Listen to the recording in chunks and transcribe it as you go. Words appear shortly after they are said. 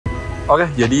Oke,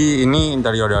 jadi ini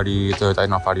interior dari Toyota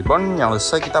Innova Reborn yang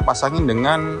selesai kita pasangin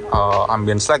dengan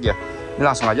ambience light ya. Ini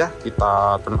langsung aja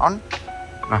kita turn on.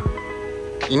 Nah,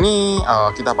 ini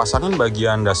kita pasangin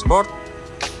bagian dashboard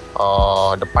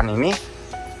depan ini,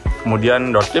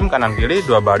 kemudian door trim kanan kiri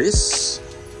 2 baris,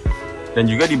 dan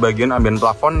juga di bagian ambient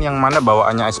plafon yang mana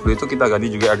bawaannya SB itu kita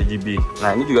ganti juga RGB.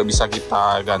 Nah, ini juga bisa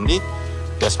kita ganti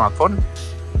via smartphone.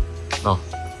 Loh,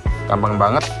 gampang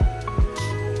banget.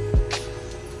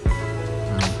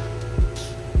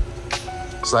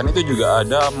 Selain itu juga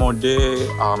ada mode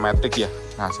matic ya.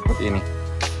 Nah, seperti ini.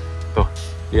 Tuh,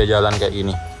 dia jalan kayak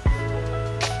gini.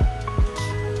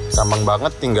 Gampang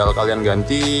banget, tinggal kalian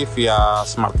ganti via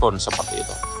smartphone seperti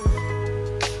itu.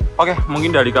 Oke,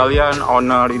 mungkin dari kalian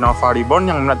owner Innova Reborn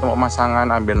yang minat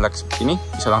pemasangan ambient light seperti ini,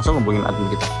 bisa langsung hubungin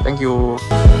admin kita. Thank you.